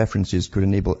 likes and preferences could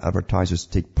enable advertisers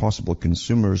to take possible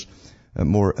consumers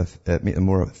make them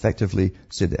more effectively,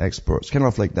 say the experts. Kind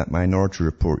of like that Minority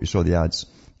Report. You saw the ads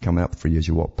coming up for you as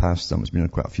you walk past them. It's been in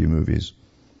quite a few movies.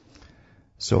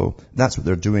 So that's what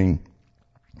they're doing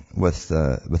with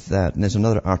that. And there's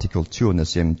another article too on the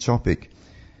same topic.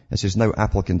 It says now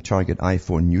Apple can target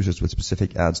iPhone users with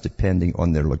specific ads depending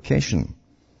on their location.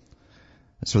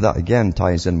 So that again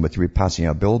ties in with you passing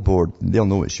a billboard. They'll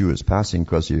know it's you it's passing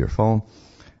because of your phone,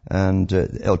 and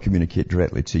it'll communicate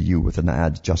directly to you with an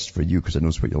ad just for you because it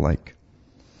knows what you like.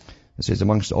 It says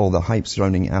amongst all the hype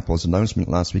surrounding Apple's announcement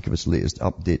last week of its latest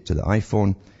update to the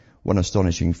iPhone, one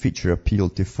astonishing feature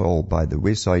appeared to fall by the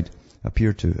wayside.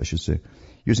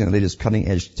 Using the latest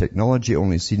cutting-edge technology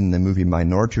only seen in the movie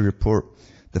Minority Report,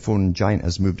 the phone giant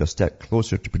has moved a step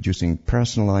closer to producing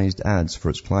personalized ads for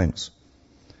its clients.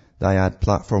 The iAd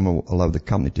platform will allow the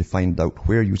company to find out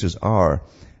where users are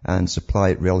and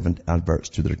supply relevant adverts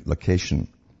to their location.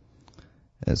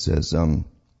 It says,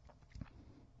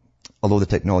 although the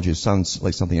technology sounds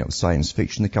like something out of science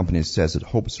fiction, the company says it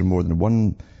hopes for more than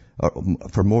 1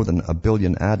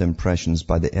 billion ad impressions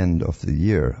by the end of the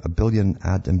year. 1 billion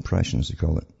ad impressions, they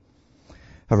call it.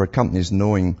 However, companies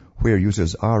knowing where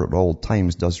users are at all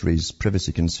times does raise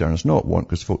privacy concerns. Not one,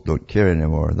 because folk don't care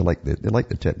anymore. They like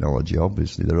the technology,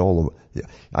 obviously.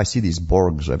 I see these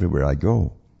Borgs everywhere I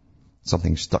go.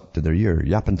 Something stuck to their ear,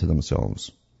 yapping to themselves.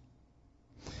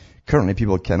 Currently,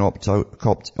 people can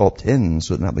opt in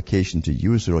so that an application to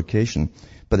use their location,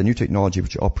 but the new technology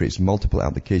which operates multiple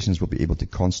applications will be able to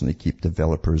constantly keep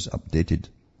developers updated.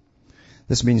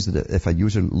 This means that if a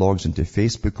user logs into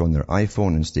Facebook on their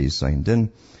iPhone and stays signed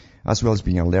in, as well as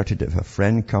being alerted if a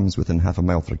friend comes within half a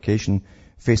mile of location,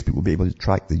 Facebook will be able to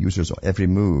track the user's every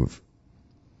move.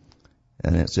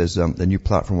 And it says the new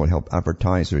platform will help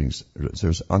advertisers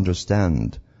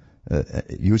understand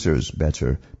users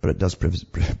better, but it does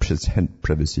present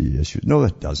privacy issues. No,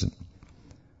 it doesn't.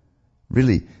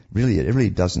 Really, it really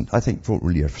doesn't. I think folk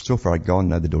really are so far gone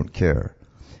now they don't care.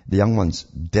 The young ones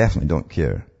definitely don't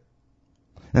care.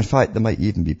 In fact, they might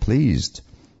even be pleased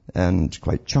and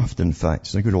quite chuffed, in fact.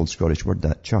 It's a good old Scottish word,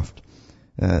 that, chuffed.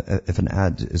 If an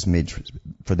ad is made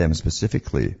for them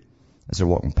specifically as they're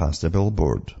walking past a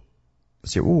billboard. They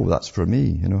say, oh, that's for me,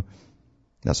 you know.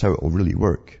 That's how it will really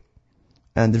work.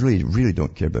 And they really, really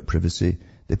don't care about privacy.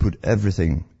 They put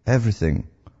everything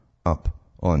up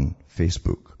on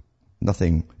Facebook.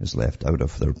 Nothing is left out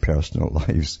of their personal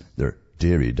lives, their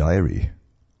dairy diary.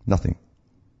 Nothing.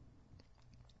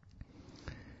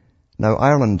 Now,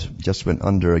 Ireland just went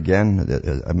under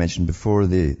again. I mentioned before,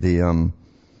 they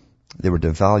were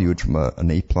devalued from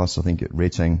an A+, I think,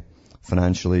 rating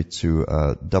financially to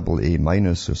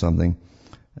AA- or something.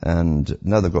 And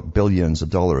now they've got billions of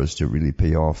dollars to really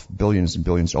pay off. Billions and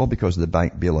billions, all because of the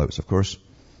bank bailouts, of course.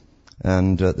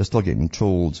 And they're still getting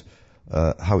told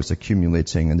how it's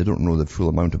accumulating, and they don't know the full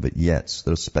amount of it yet.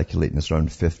 They're speculating it's around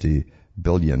 £50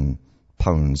 billion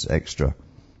extra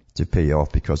to pay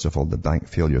off because of all the bank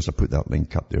failures. I'll put that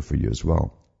link up there for you as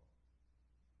well.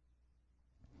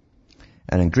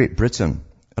 And in Great Britain,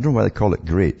 I don't know why they call it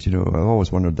great. You know, I've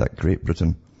always wondered that, Great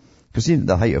Britain. Because even at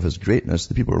the height of its greatness,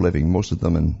 the people were living, most of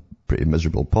them, in pretty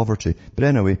miserable poverty. But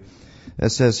anyway,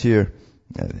 it says here,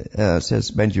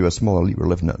 mind you, a small elite were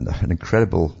living at an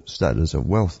incredible status of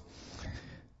wealth.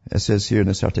 It says here in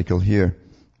this article here,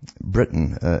 Great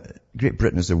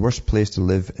Britain is the worst place to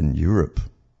live in Europe.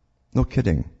 No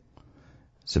kidding.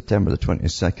 September the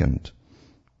 22nd.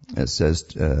 It says,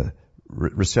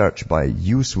 research by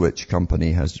Uswitch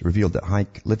company has revealed that high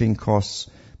living costs,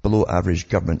 below average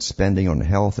government spending on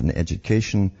health and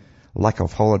education, lack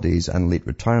of holidays and late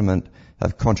retirement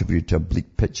have contributed to a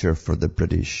bleak picture for the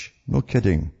British. No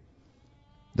kidding.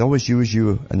 They always use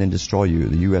you and then destroy you.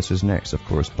 The US is next, of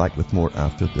course. Back with more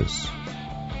after this.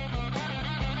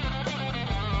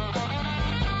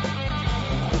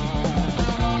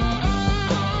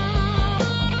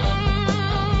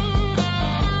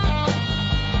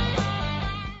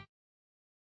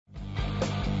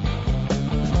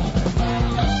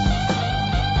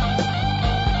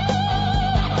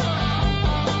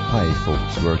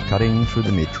 We're cutting through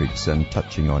the matrix and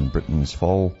touching on Britain's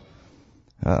fall.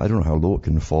 I don't know how low it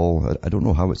can fall. I don't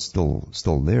know how it's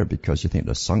still there, because you think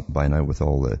it's sunk by now with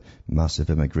all the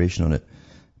massive immigration on it.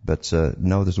 But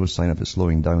now there's no sign of it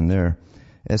slowing down there.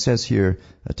 It says here,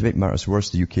 to make matters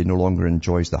worse, the UK no longer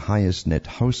enjoys the highest net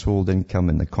household income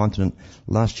in the continent.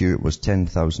 Last year it was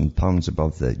 £10,000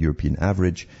 above the European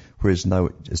average, whereas now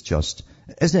it's just...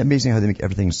 Isn't it amazing how they make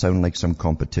everything sound like some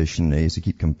competition, as they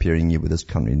keep comparing you with this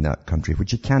country and that country,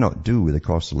 which you cannot do with the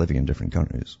cost of living in different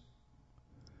countries.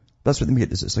 That's what they make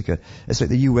it. It's like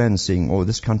the UN saying, oh,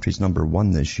 this country's number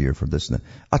one this year for this and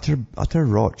that. Utter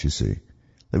rot, you see.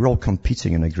 They were all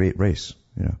competing in a great race,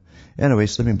 you know. Anyway,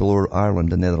 living below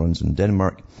Ireland, the Netherlands and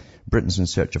Denmark, Britain's in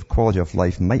search of quality of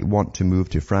life might want to move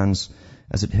to France,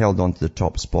 as it held on to the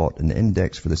top spot in the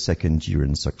index for the second year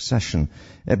in succession.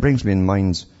 It brings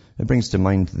to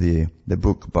mind the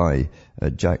book by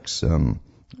Jacques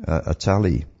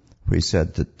Attali, where he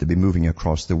said that they'd be moving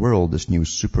across the world, this new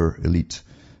super elite,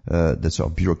 the sort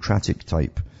of bureaucratic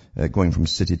type, going from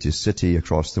city to city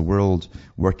across the world,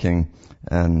 working,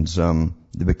 and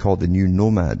they would be called the new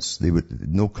nomads.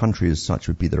 No country as such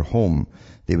would be their home.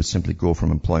 They would simply go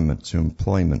from employment to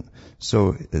employment.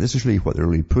 So this is really what they're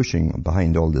really pushing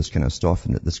behind all this kind of stuff,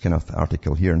 and this kind of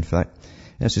article here, in fact.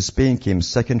 And so Spain came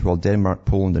second, while Denmark,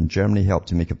 Poland and Germany helped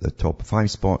to make up the top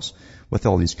 5 spots, with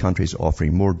all these countries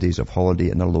offering more days of holiday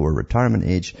and a lower retirement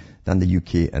age than the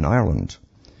UK and Ireland.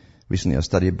 Recently, a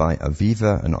study by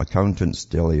Aviva and accountants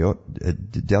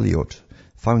Deloitte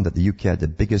found that the UK had the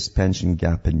biggest pension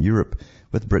gap in Europe,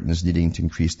 with Britons needing to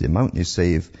increase the amount they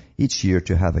save each year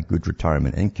to have a good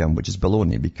retirement income, which is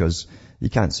baloney, because you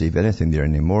can't save anything there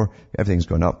anymore. Everything's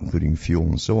gone up, including fuel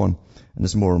and so on. And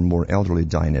there's more and more elderly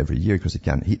dying every year because they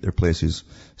can't heat their places,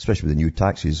 especially with the new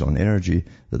taxes on energy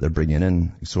that they're bringing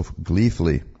in so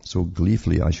gleefully,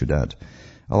 I should add.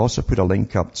 I'll also put a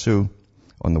link up too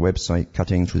on the website,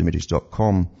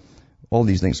 cuttingthroughthematrix.com. All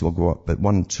these links will go up, but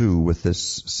one too with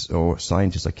this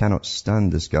scientist. I cannot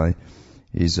stand this guy.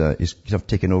 He's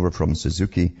taken over from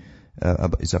Suzuki.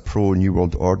 He's a pro-New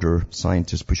World Order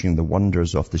scientist pushing the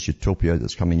wonders of this utopia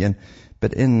that's coming in.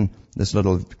 But in this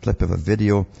little clip of a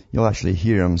video, you'll actually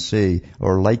hear him say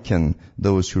or liken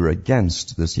those who are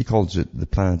against this. He calls it the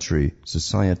planetary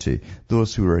society.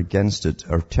 Those who are against it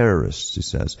are terrorists, he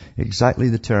says. Exactly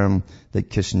the term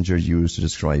that Kissinger used to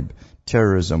describe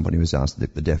terrorism when he was asked the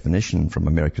definition from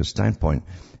America's standpoint.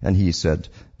 And he said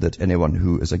that anyone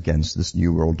who is against this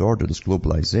New World Order, this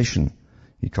globalization,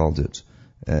 he called it,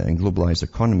 and globalized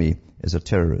economy, is a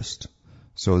terrorist.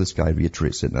 So this guy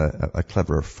reiterates it in a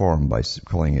cleverer form by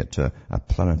calling it a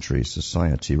planetary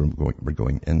society we're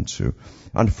going into.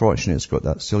 Unfortunately, it's got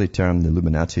that silly term, the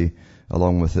Illuminati,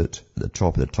 along with it at the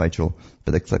top of the title,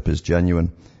 but the clip is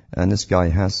genuine. And this guy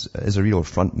is a real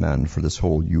front man for this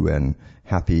whole UN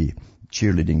happy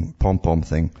cheerleading pom-pom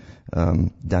thing,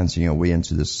 dancing away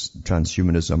into this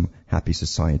transhumanism happy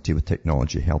society with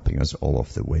technology helping us all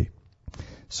off the way.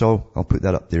 So I'll put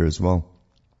that up there as well.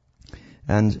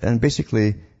 And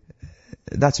basically,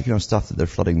 that's the kind of stuff that they're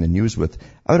flooding the news with.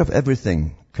 Out of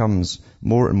everything comes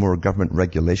more and more government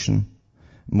regulation,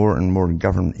 more and more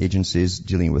government agencies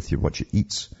dealing with what you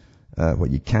eat,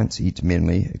 what you can't eat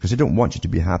mainly, because they don't want you to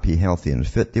be happy, healthy and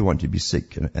fit. They want you to be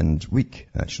sick and weak,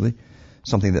 actually.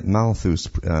 Something that Malthus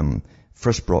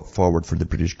first brought forward for the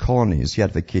British colonies. He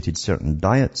advocated certain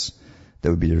diets that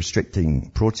would be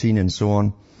restricting protein and so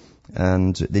on.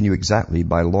 And they knew exactly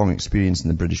by long experience in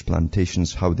the British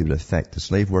plantations how they would affect the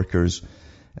slave workers.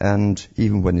 And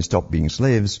even when they stopped being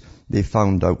slaves, they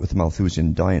found out with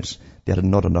Malthusian diets they had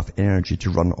not enough energy to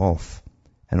run off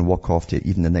and walk off to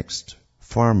even the next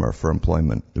farmer for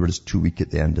employment. They were just too weak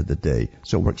at the end of the day.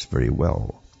 So it works very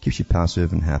well. Keeps you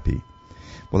passive and happy.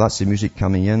 Well, that's the music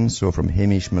coming in. So from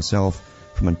Hamish, myself,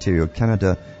 from Ontario,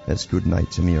 Canada, it's good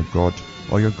night to me, your God,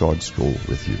 or your gods go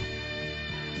with you.